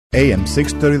AM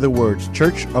 630 The Word's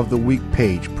Church of the Week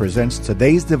page presents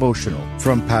today's devotional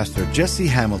from Pastor Jesse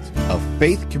Hamilton of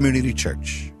Faith Community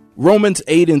Church. Romans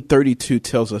 8:32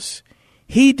 tells us,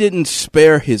 He didn't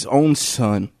spare His own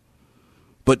Son,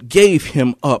 but gave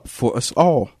Him up for us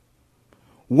all.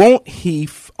 Won't He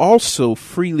also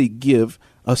freely give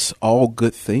us all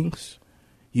good things?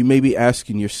 You may be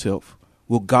asking yourself,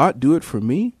 will God do it for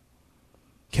me?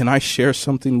 Can I share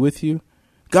something with you?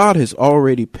 God has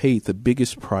already paid the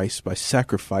biggest price by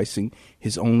sacrificing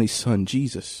His only Son,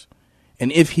 Jesus. And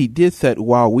if He did that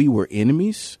while we were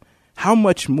enemies, how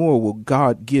much more will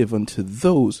God give unto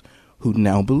those who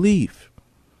now believe?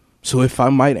 So if I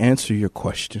might answer your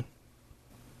question,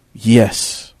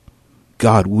 yes,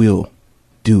 God will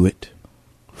do it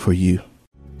for you.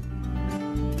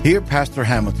 Hear Pastor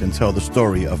Hamilton tell the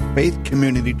story of Faith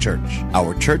Community Church,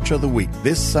 our Church of the Week,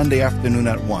 this Sunday afternoon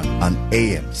at 1 on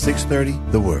AM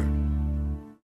 630 The Word.